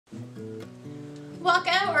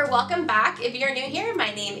Welcome back. If you're new here,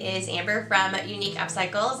 my name is Amber from Unique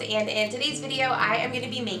Upcycles, and in today's video I am going to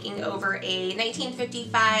be making over a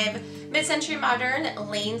 1955 mid-century modern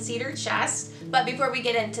lane cedar chest. But before we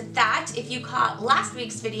get into that, if you caught last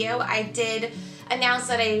week's video, I did announce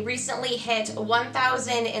that I recently hit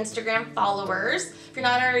 1,000 Instagram followers. If you're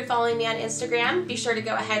not already following me on Instagram, be sure to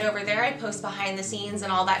go ahead over there. I post behind the scenes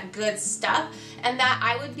and all that good stuff, and that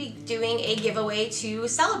I would be doing a giveaway to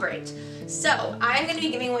celebrate. So I'm going to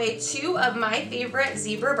be giving away two of my favorite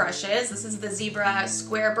Zibra brushes. This is the Zibra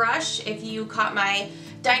square brush. If you caught my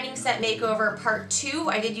dining set makeover part 2,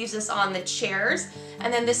 I did use this on the chairs.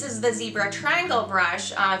 And then this is the Zibra triangle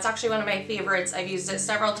brush. It's actually one of my favorites. I've used it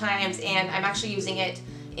several times and I'm actually using it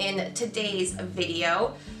in today's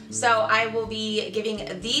video. So I will be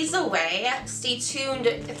giving these away. Stay tuned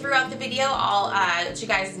throughout the video. I'll let you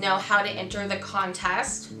guys know how to enter the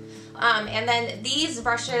contest. And then these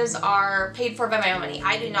brushes are paid for by my own money.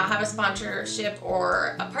 I do not have a sponsorship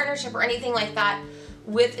or a partnership or anything like that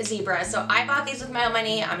with Zibra. So I bought these with my own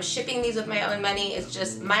money. I'm shipping these with my own money. It's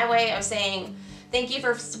just my way of saying thank you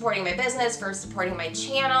for supporting my business, for supporting my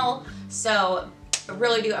channel. So I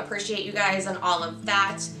really do appreciate you guys and all of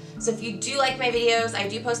that. So if you do like my videos, I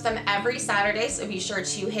do post them every Saturday, so be sure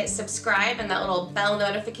to hit subscribe and that little bell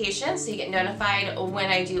notification so you get notified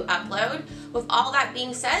when I do upload. With all that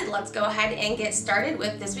being said, let's go ahead and get started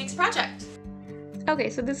with this week's project.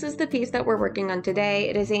 Okay, so this is the piece that we're working on today.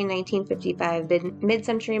 It is a 1955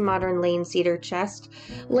 mid-century modern Lane cedar chest.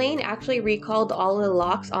 Lane actually recalled all of the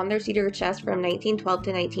locks on their cedar chest from 1912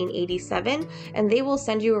 to 1987, and they will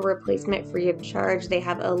send you a replacement free of charge. They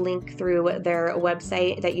have a link through their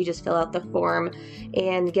website that you just fill out the form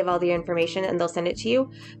and give all the information and they'll send it to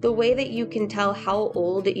you. The way that you can tell how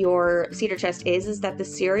old your cedar chest is that the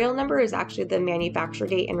serial number is actually the manufacture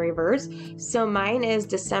date in reverse. So mine is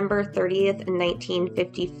December 30th,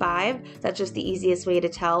 1955. That's just the easiest way to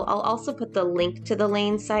tell. I'll also put the link to the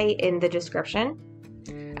Lane site in the description.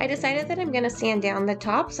 I decided that I'm going to sand down the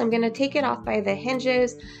top, so I'm going to take it off by the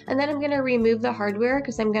hinges, and then I'm going to remove the hardware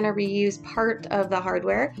because I'm going to reuse part of the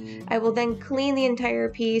hardware. I will then clean the entire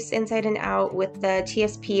piece inside and out with the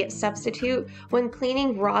TSP substitute. When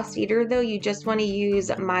cleaning raw cedar though, you just want to use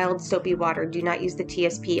mild soapy water. Do not use the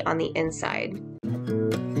TSP on the inside.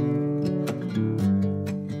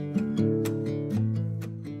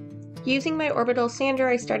 Using my orbital sander,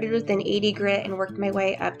 I started with an 80 grit and worked my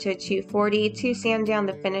way up to a 240 to sand down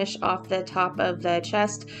the finish off the top of the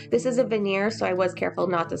chest. This is a veneer, so I was careful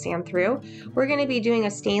not to sand through. We're going to be doing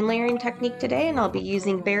a stain layering technique today, and I'll be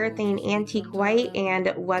using Varathane Antique White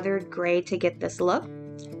and Weathered Gray to get this look.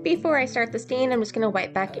 Before I start the stain, I'm just going to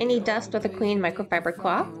wipe back any dust with a clean microfiber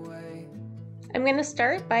cloth. I'm going to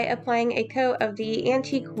start by applying a coat of the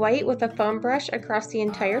antique white with a foam brush across the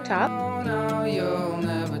entire top. You'll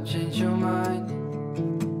never change your mind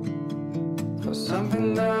for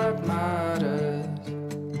something that matters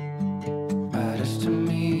to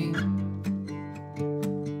me.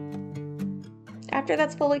 After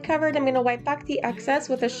that's fully covered, I'm going to wipe back the excess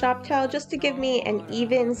with a shop towel just to give me an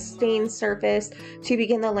even stained surface to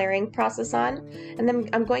begin the layering process on. And then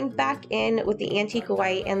I'm going back in with the antique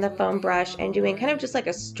white and the foam brush and doing kind of just like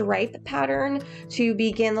a stripe pattern to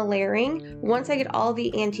begin the layering. Once I get all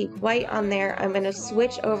the antique white on there, I'm going to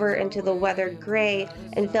switch over into the weathered gray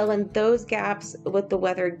and fill in those gaps with the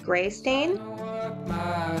weathered gray stain. What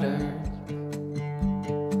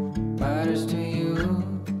matters to you.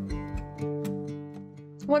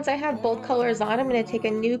 Once I have both colors on, I'm going to take a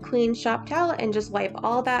new clean shop towel and just wipe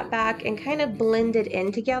all that back and kind of blend it in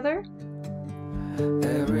together.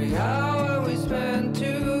 Every hour we spend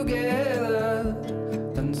together,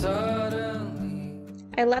 and suddenly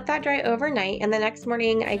I let that dry overnight, and the next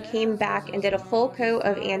morning I came back and did a full coat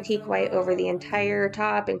of antique white over the entire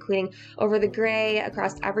top, including over the gray,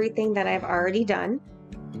 across everything that I've already done.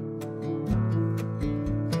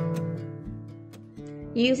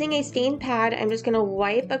 Using a stain pad, I'm just going to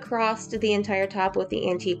wipe across the entire top with the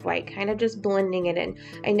antique white, kind of just blending it in.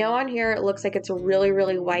 I know on here it looks like it's really,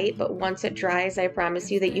 really white, but once it dries, I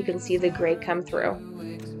promise you that you can see the gray come through.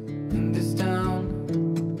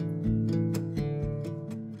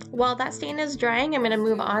 While that stain is drying, I'm going to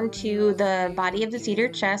move on to the body of the cedar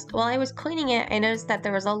chest. While I was cleaning it, I noticed that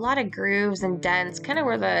there was a lot of grooves and dents, kind of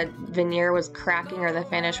where the veneer was cracking or the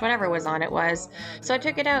finish, whatever was on it was. So I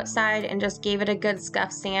took it outside and just gave it a good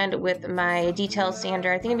scuff sand with my detail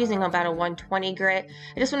sander. I think I'm using about a 120 grit.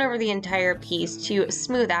 I just went over the entire piece to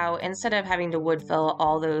smooth out instead of having to wood fill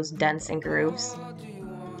all those dents and grooves.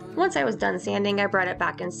 Once I was done sanding, I brought it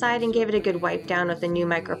back inside and gave it a good wipe down with a new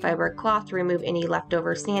microfiber cloth to remove any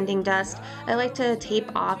leftover sanding dust. I like to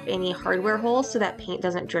tape off any hardware holes so that paint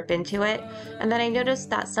doesn't drip into it. And then I noticed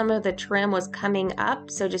that some of the trim was coming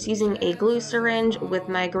up, so just using a glue syringe with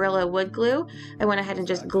my Gorilla wood glue, I went ahead and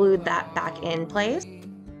just glued that back in place.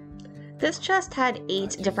 This chest had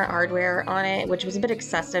 8 different hardware on it, which was a bit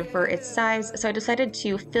excessive for its size, so I decided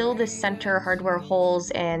to fill the center hardware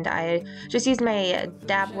holes, and I just used my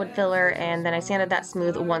dab wood filler, and then I sanded that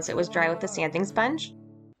smooth once it was dry with the sanding sponge.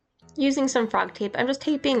 Using some frog tape, I'm just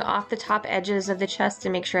taping off the top edges of the chest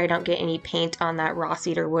to make sure I don't get any paint on that raw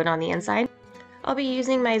cedar wood on the inside. I'll be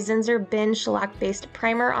using my Zinsser Bin shellac-based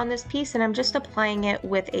primer on this piece, and I'm just applying it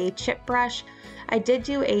with a chip brush. I did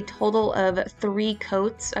do a total of 3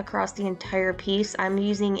 coats across the entire piece. I'm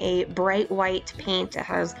using a bright white paint. It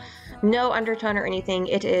has no undertone or anything.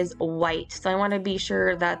 It is white, so I want to be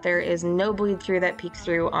sure that there is no bleed through that peeks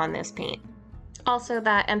through on this paint. Also,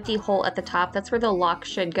 that empty hole at the top, that's where the lock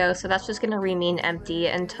should go, so that's just going to remain empty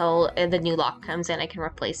until the new lock comes in. I can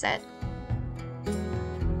replace it.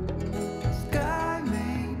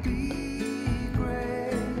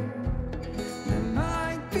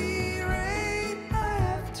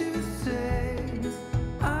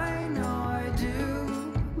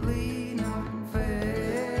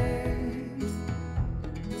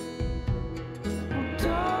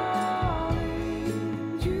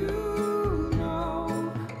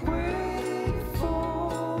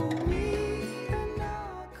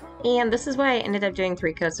 And this is why I ended up doing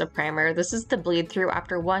 3 coats of primer. This is the bleed through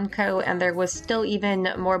after 1 coat, and there was still even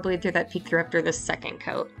more bleed through that peeked through after the 2nd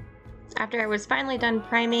coat. After I was finally done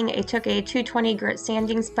priming, I took a 220 grit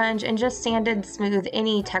sanding sponge and just sanded smooth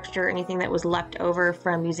any texture or anything that was left over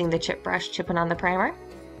from using the chip brush chipping on the primer.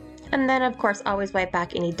 And then of course always wipe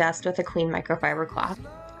back any dust with a clean microfiber cloth.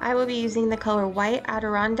 I will be using the color White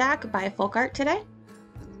Adirondack by Folk Art today.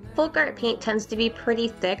 Folk Art paint tends to be pretty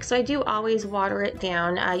thick, so I do always water it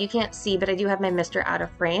down. You can't see, but I do have my mister out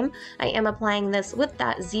of frame. I am applying this with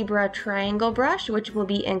that Zibra triangle brush, which will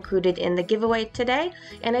be included in the giveaway today.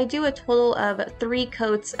 And I do a total of 3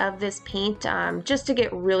 coats of this paint just to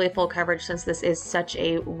get really full coverage, since this is such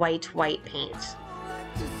a white paint.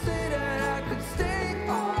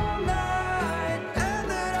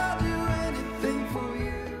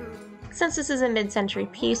 Since this is a mid-century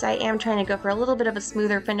piece, I am trying to go for a little bit of a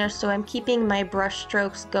smoother finish, so I'm keeping my brush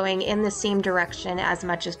strokes going in the same direction as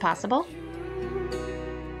much as possible.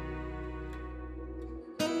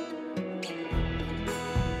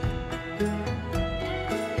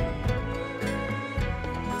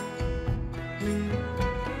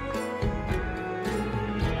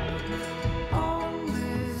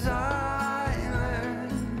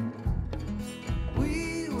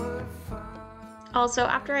 Also,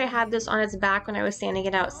 after I had this on its back when I was sanding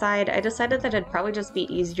it outside, I decided that it'd probably just be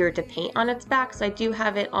easier to paint on its back, so I do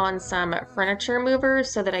have it on some furniture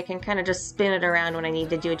movers so that I can kind of just spin it around when I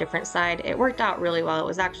need to do a different side. It worked out really well. It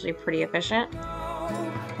was actually pretty efficient.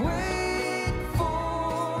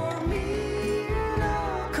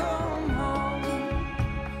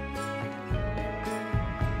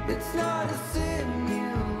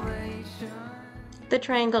 The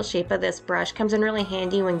triangle shape of this brush comes in really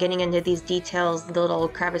handy when getting into these details, the little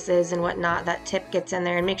crevices and whatnot. That tip gets in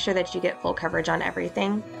there, and make sure that you get full coverage on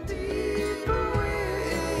everything.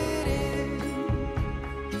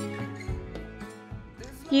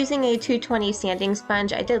 Using a 220 sanding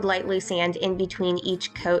sponge, I did lightly sand in between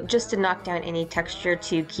each coat just to knock down any texture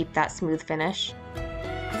to keep that smooth finish.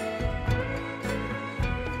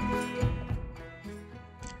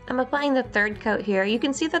 I'm applying the 3rd coat here. You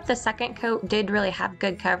can see that the 2nd coat did really have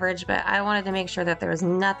good coverage, but I wanted to make sure that there was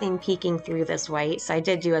nothing peeking through this white, so I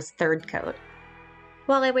did do a 3rd coat.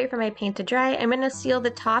 While I wait for my paint to dry, I'm going to seal the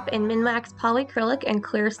top in Min-Wax polyacrylic and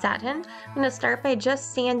clear satin. I'm going to start by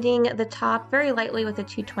just sanding the top very lightly with a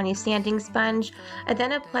 220 sanding sponge. I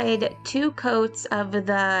then applied 2 coats of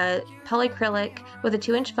the polyacrylic with a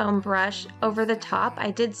 2-inch foam brush over the top. I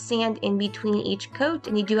did sand in between each coat,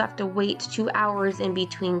 and you do have to wait 2 hours in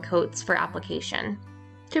between coats for application.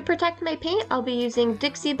 To protect my paint, I'll be using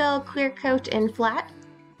Dixie Belle Clear Coat in Flat.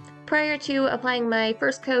 Prior to applying my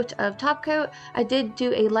first coat of Topcoat, I did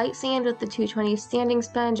do a light sand with the 220 sanding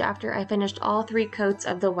sponge after I finished all 3 coats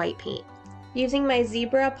of the white paint. Using my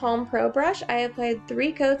Zibra Palm Pro brush, I applied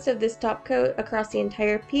 3 coats of this Topcoat across the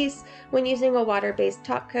entire piece. When using a water-based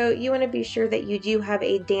Topcoat, you want to be sure that you do have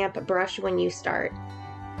a damp brush when you start.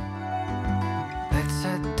 Let's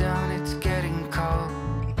sit down, it's getting cold.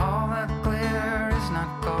 All that glitter is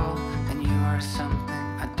not gold, and you are something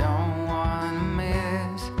I don't want to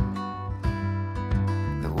miss.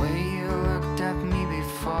 The way you looked at me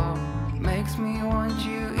before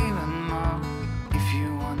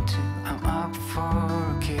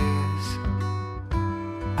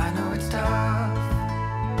I know it's tough.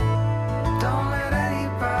 Don't let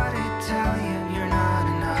anybody tell you you're not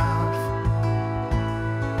enough.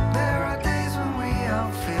 There are days when we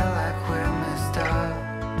all feel like we're messed up,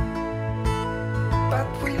 but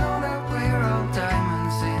we know that we're all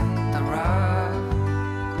diamonds in the rough.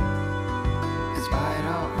 In spite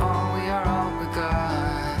of all, we are all we got.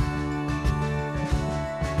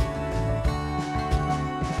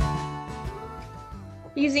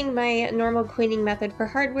 Using my normal cleaning method for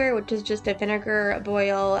hardware, which is just a vinegar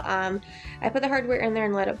boil, I put the hardware in there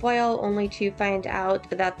and let it boil, only to find out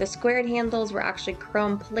that the squared handles were actually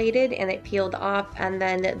chrome plated and it peeled off, and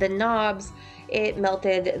then the knobs, it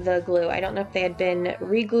melted the glue. I don't know if they had been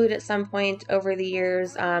re-glued at some point over the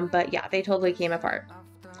years, but yeah, they totally came apart.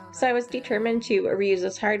 So I was determined to reuse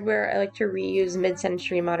this hardware. I like to reuse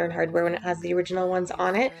mid-century modern hardware when it has the original ones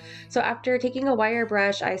on it. So after taking a wire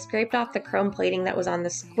brush, I scraped off the chrome plating that was on the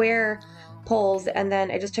square poles, and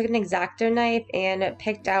then I just took an X-Acto knife and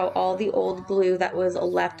picked out all the old glue that was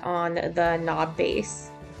left on the knob base.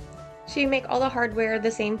 To make all the hardware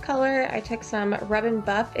the same color, I took some Rub and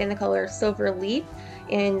Buff in the color Silver Leaf,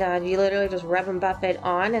 and you literally just rub and buff it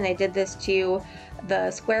on, and I did this to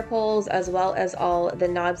the square poles as well as all the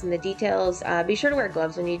knobs and the details. Be sure to wear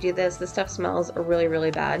gloves when you do this. This stuff smells really,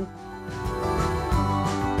 really bad.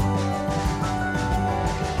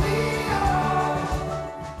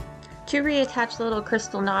 To reattach the little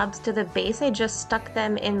crystal knobs to the base, I just stuck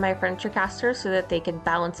them in my furniture caster so that they could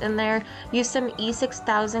balance in there. Used some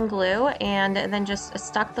E6000 glue and then just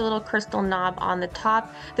stuck the little crystal knob on the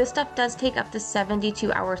top. This stuff does take up to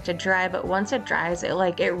 72 hours to dry, but once it dries, it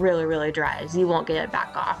really, really dries. You won't get it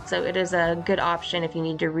back off. So it is a good option if you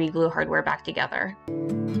need to re-glue hardware back together.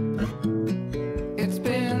 It's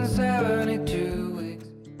been 72 weeks.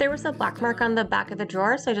 There was a black mark on the back of the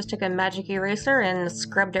drawer, so I just took a magic eraser and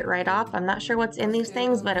scrubbed it right off. I'm not sure what's in these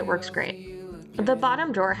things, but it works great. The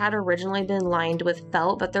bottom drawer had originally been lined with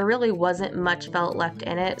felt, but there really wasn't much felt left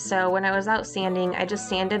in it, so when I was out sanding, I just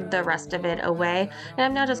sanded the rest of it away, and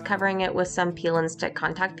I'm now just covering it with some peel and stick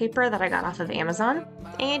contact paper that I got off of Amazon.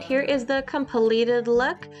 And here is the completed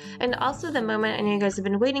look, and also the moment I know you guys have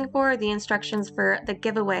been waiting for, the instructions for the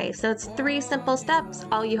giveaway. So it's 3 simple steps.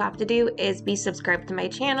 All you have to do is be subscribed to my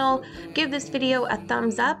channel, give this video a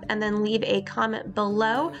thumbs up, and then leave a comment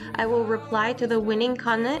below. I will reply to the winning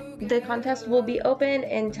comment. The contest will be open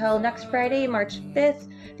until next Friday, March 5th,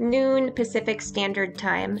 noon Pacific Standard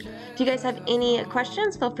Time. If you guys have any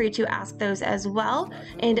questions, feel free to ask those as well.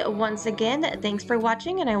 And once again, thanks for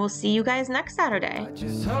watching, and I will see you guys next Saturday.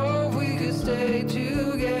 Just hope we could stay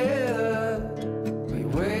together. We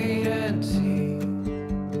wait and see,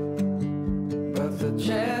 but the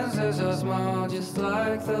chances are small, just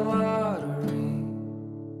like the lottery.